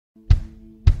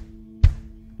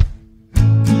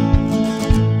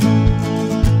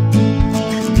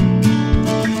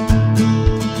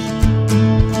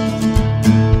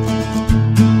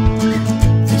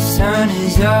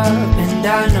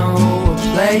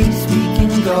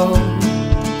go.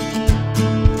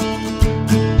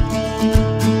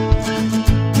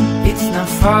 It's not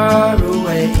far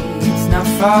away, it's not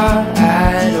far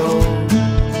at all.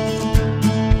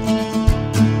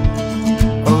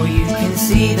 Oh, you can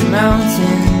see the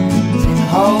mountains and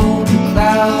hold the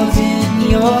clouds in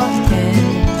your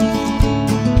hand,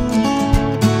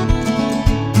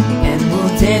 and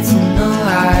we'll dance in the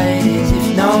light as if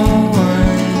no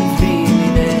one's really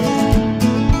there.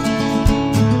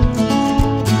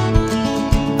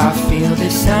 I feel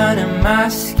the sun on my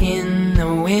skin, the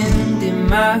wind in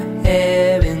my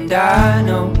hair, and I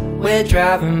know we're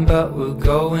driving but we're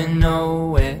going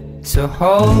nowhere. So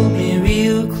hold me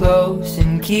real close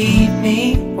and keep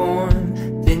me warm.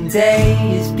 The day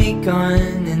has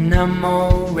begun and I'm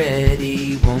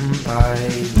already warm by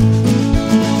you.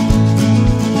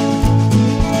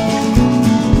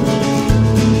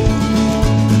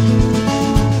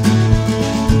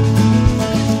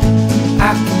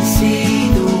 I can see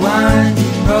the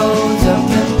winding roads up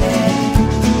ahead.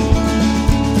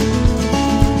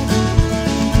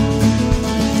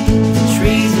 The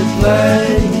trees are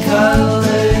blurred and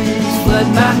colors flood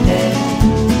my head.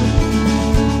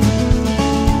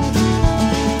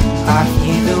 I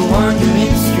hear the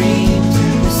wandering streams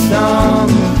and the song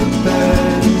of the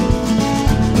birds.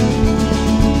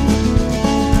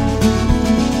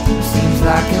 Seems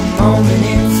like a moment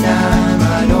in time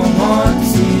I don't want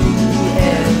to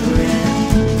ever end.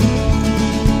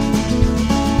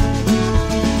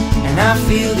 And I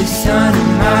feel the sun in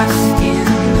my skin,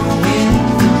 the wind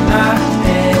in my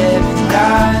hair, and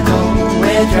I know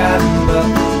we're driving but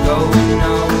we're going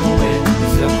nowhere.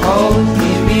 So hold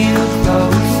me real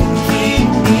close and keep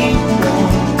me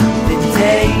warm. The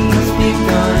day is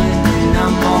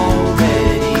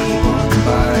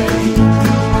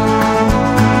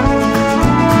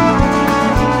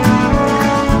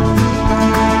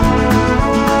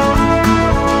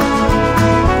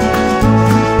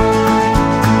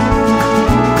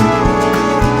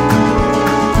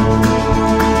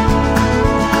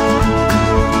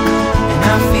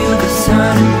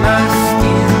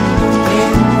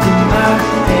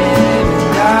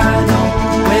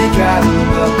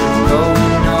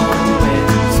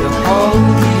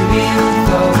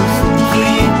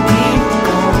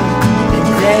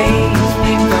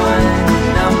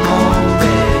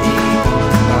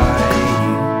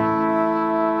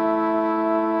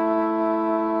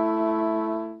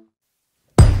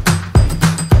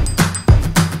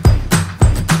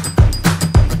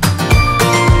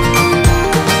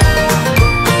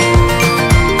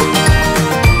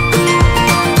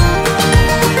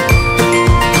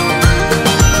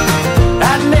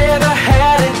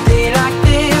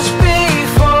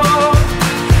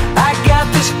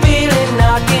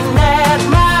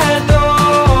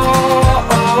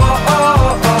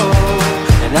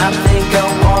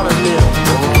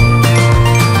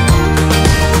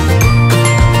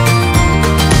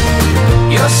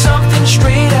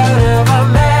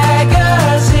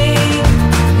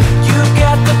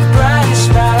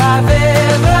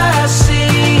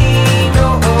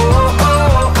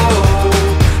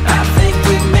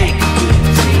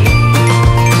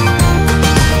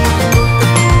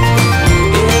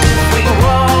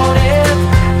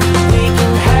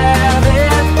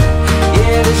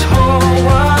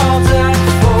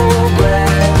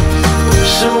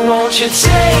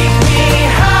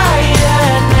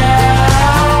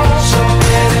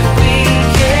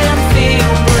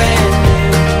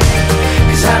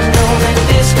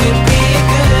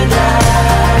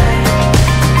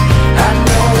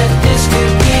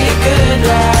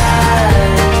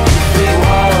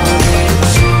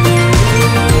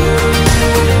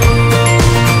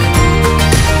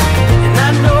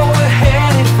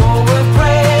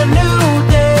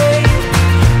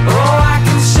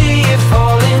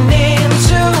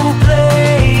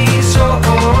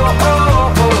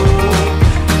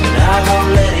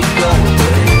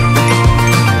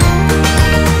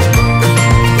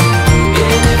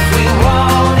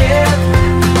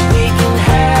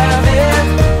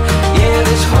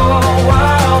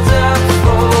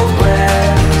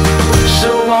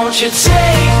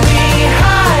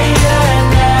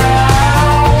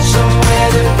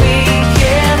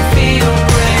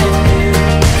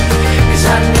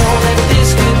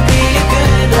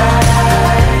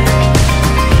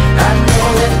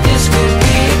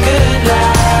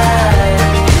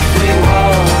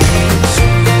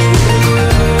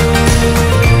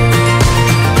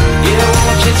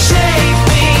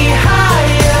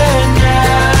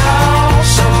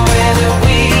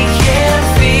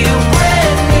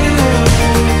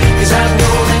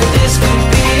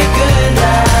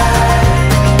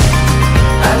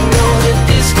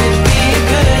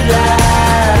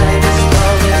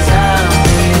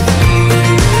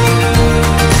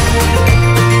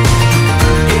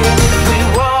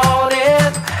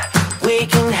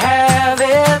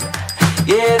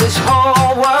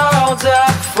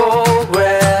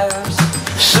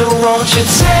won't you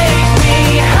take me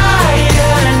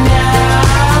higher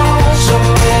now,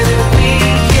 somewhere that we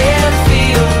can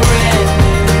feel brand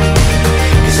new?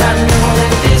 'Cause I know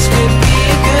that this could be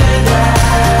a good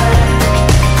life.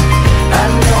 I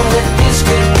know that this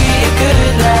could be a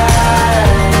good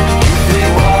life if we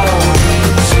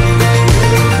wanted to.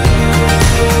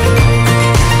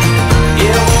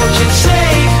 Yeah, won't you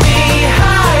take me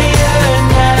higher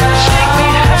now,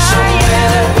 somewhere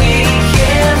that we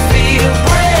can feel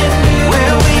brand new,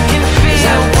 where we can feel. 'Cause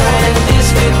I know that this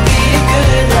could be a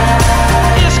good life.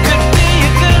 This could be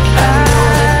a good life. I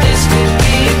know that this could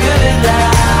be a good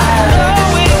life.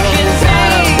 Oh, it can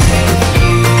be.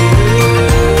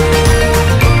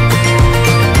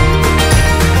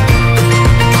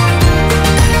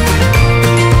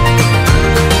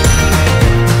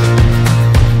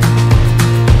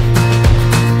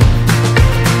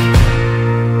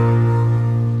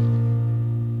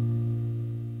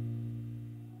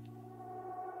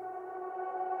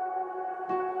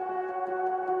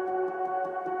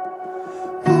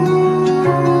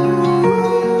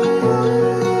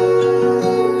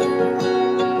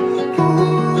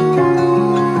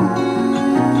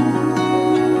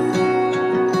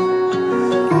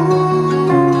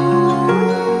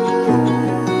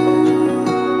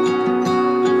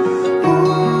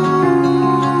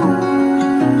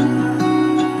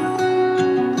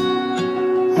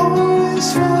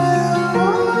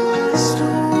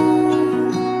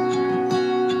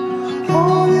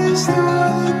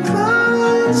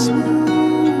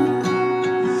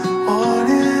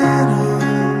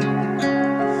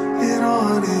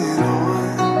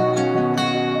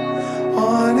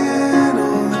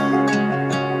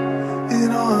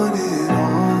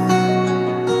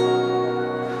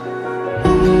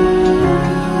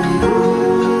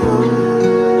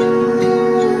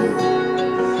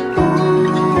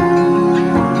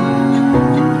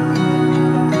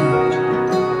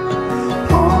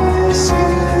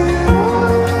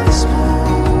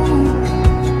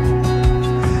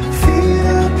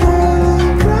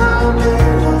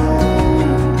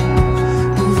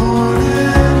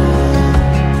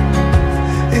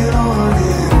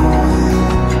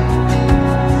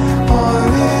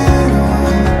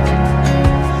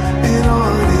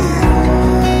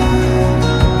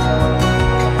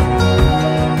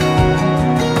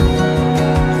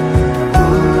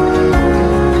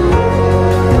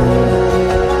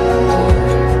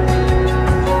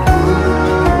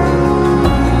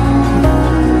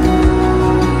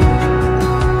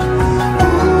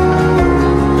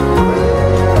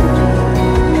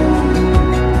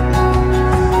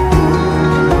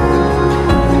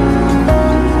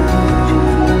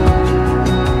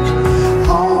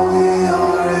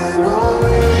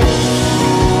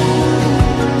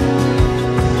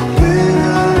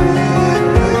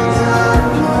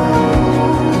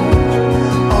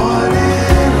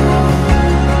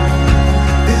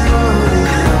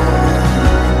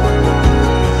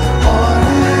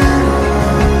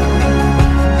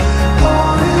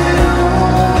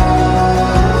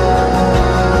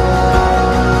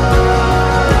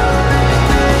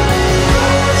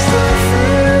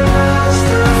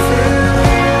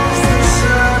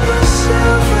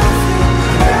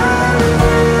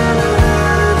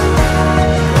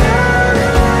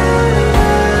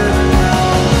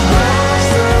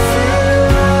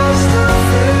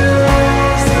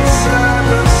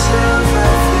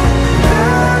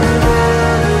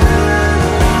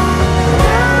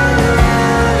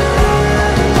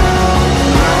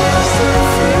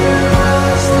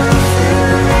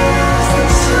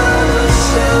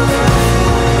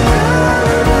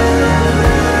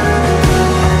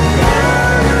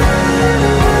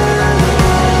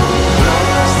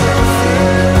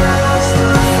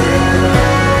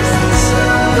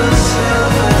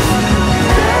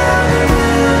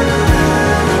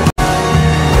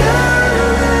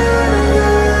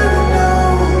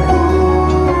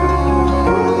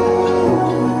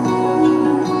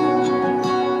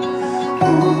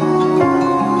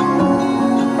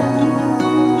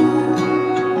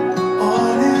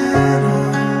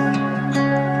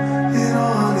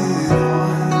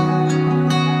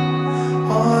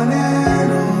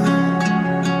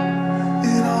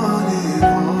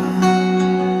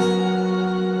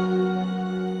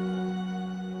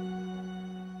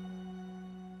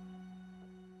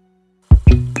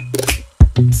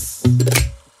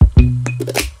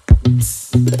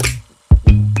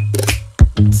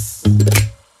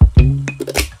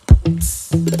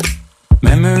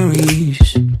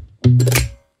 Memories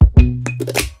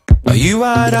are you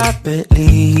what I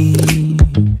believe?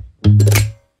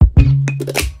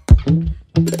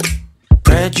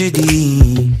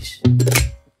 Prejudice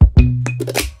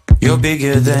You're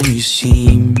bigger than you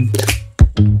seemed.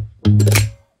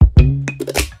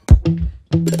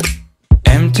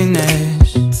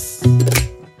 Emptiness,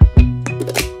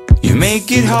 you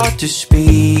make it hard to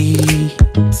speak.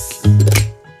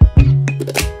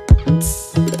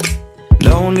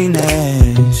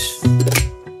 Loneliness,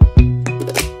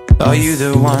 are you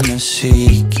the one I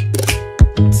seek?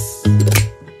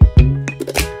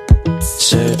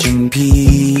 Searching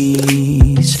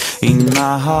peace in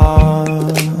my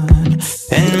heart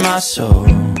and my soul.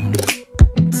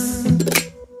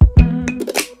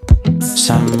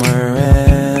 Somewhere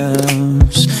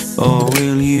else, or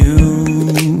will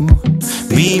you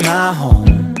be my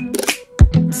home?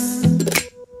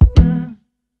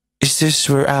 Is this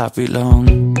where I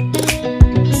belong?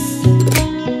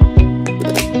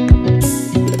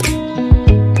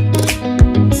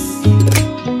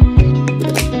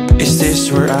 Is this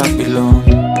where I belong?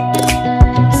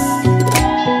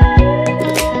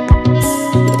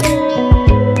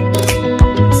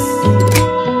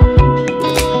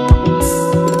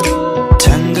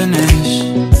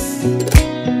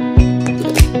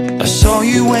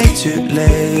 Way too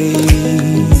late.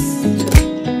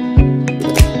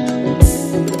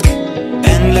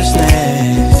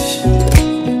 Endlessness,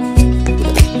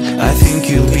 I think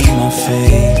you'll be my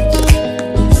fate.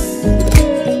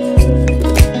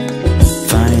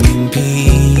 Finding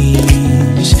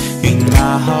peace in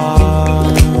my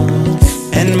heart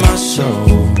and my soul.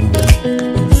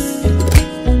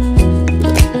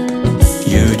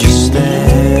 You just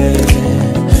there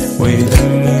with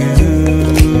me.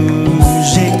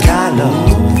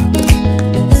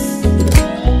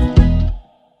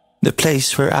 The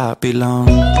place where I belong.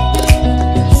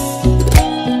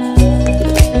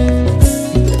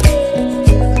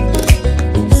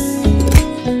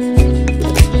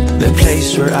 The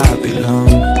place where I belong.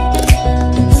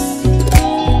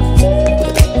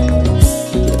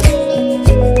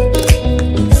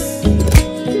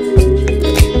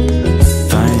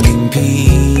 Finding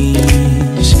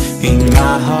peace in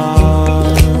my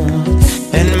heart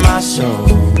and my soul.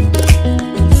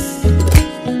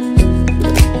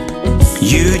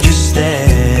 You just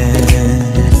there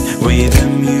with the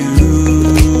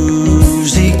music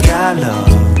I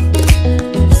love.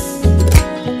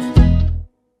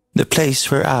 The place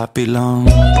where I belong.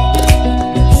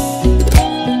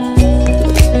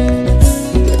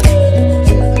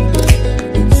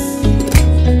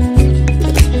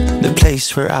 The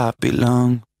place where I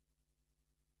belong.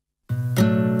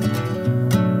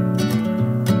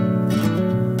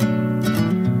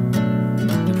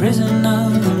 Prison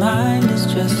of the mind is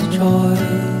just a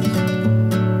choice.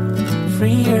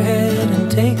 Free your head and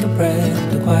take a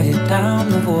breath to quiet down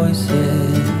the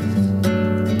voices.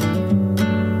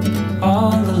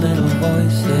 All the little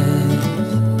voices.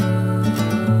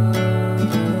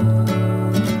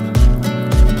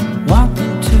 Walk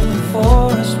into the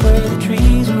forest where the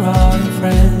trees are all your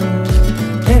friends.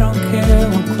 They don't care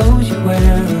what clothes you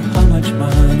wear or how much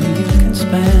money you can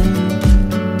spend.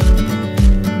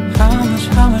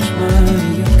 How much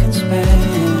money you can spend.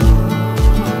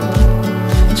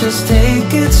 Just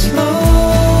take it slow.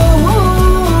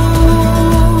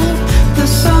 The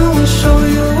sun will show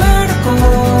you where to go.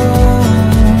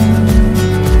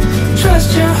 Trust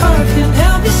your heart can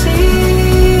help you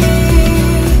see.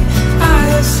 I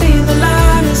have seen the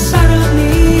light inside of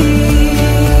me.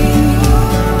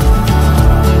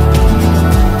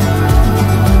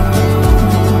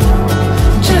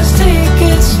 Just take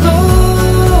it slow.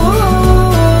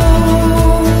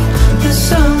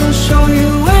 Show you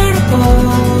where to go.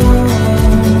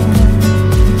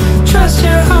 Trust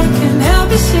your heart can help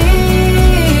you see.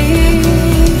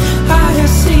 I have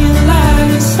seen the light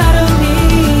inside of me.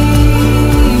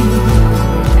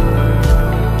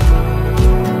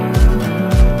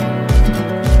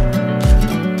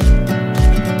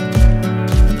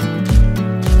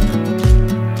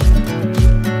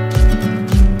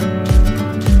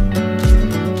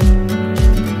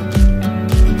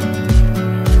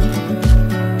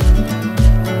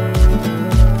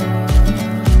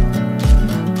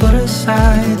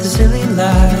 Aside the silly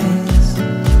lies.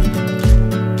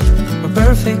 We're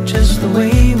perfect just the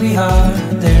way we are.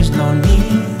 There's no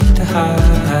need to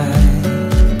hide.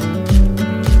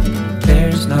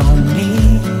 There's no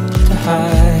need to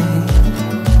hide.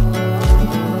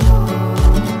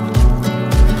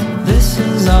 This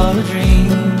is all a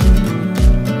dream.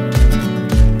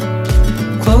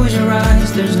 Close your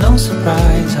eyes, there's no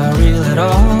surprise how real it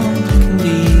all can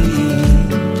be.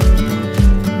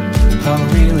 How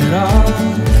real it all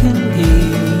can be.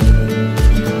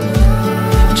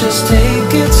 Just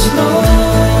take it slow.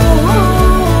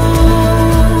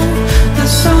 The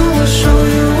sun will show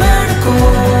you where to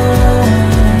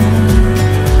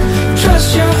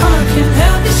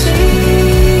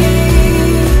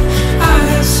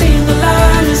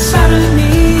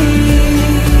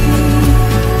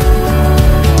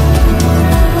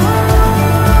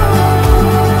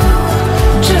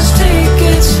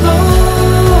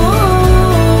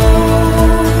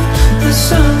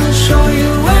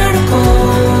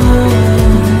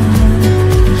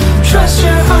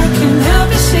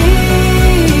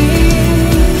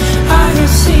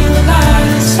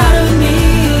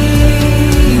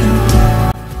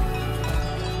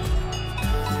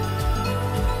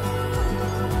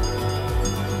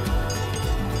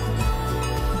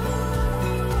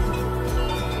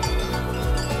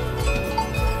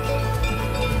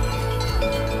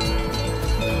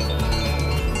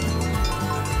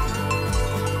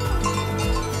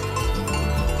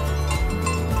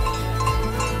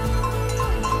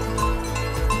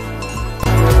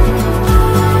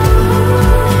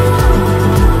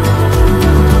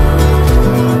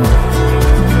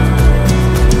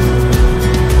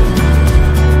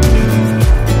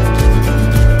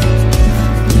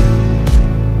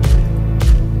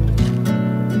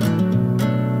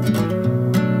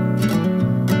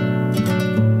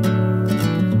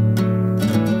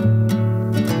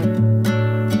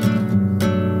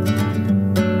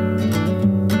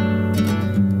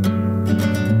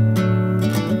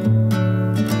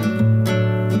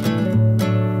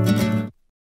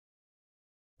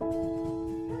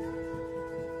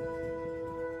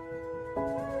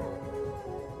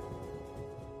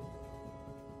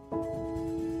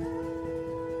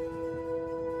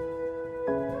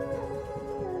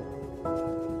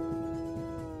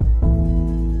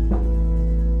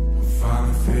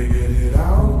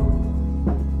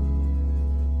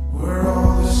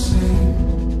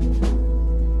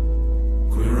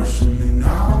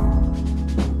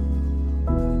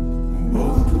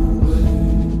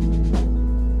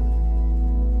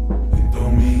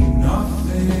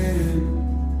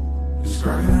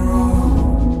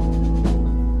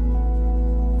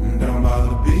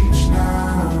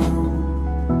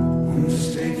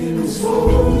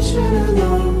misfortune and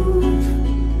love.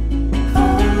 I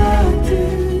liked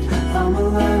it, I'm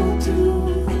allowed to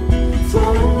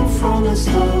flow from the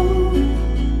start.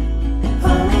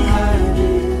 I don't hide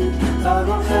it, I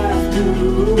don't have to.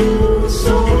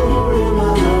 Sorry,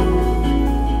 my love,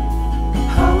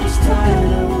 I was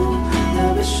tired of,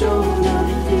 never showed up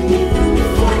even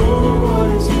for what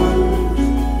it's worth.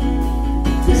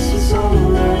 This is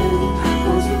alright,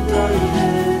 wasn't done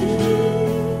yet.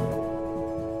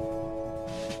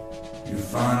 You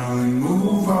finally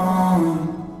move on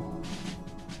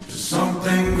to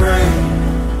something great.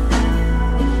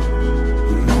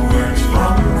 You know where it's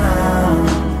from now.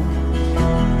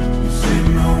 You say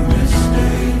no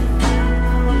mistake.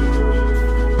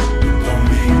 It don't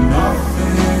mean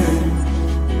nothing.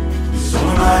 So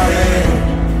in my head,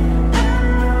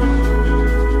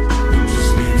 it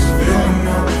just needs filling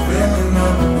up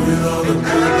with all the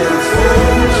good that's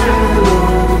fortune.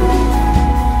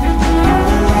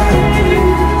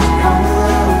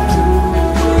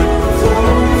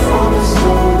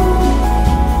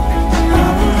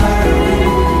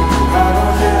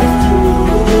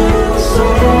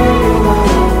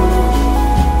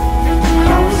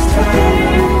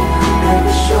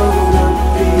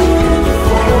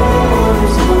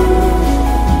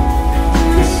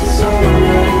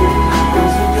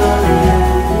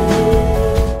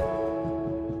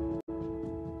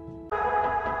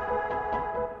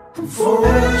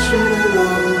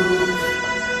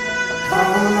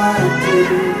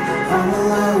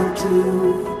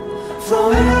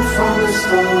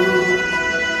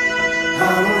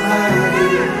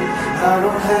 I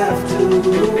don't have to.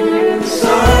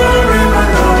 Sorry.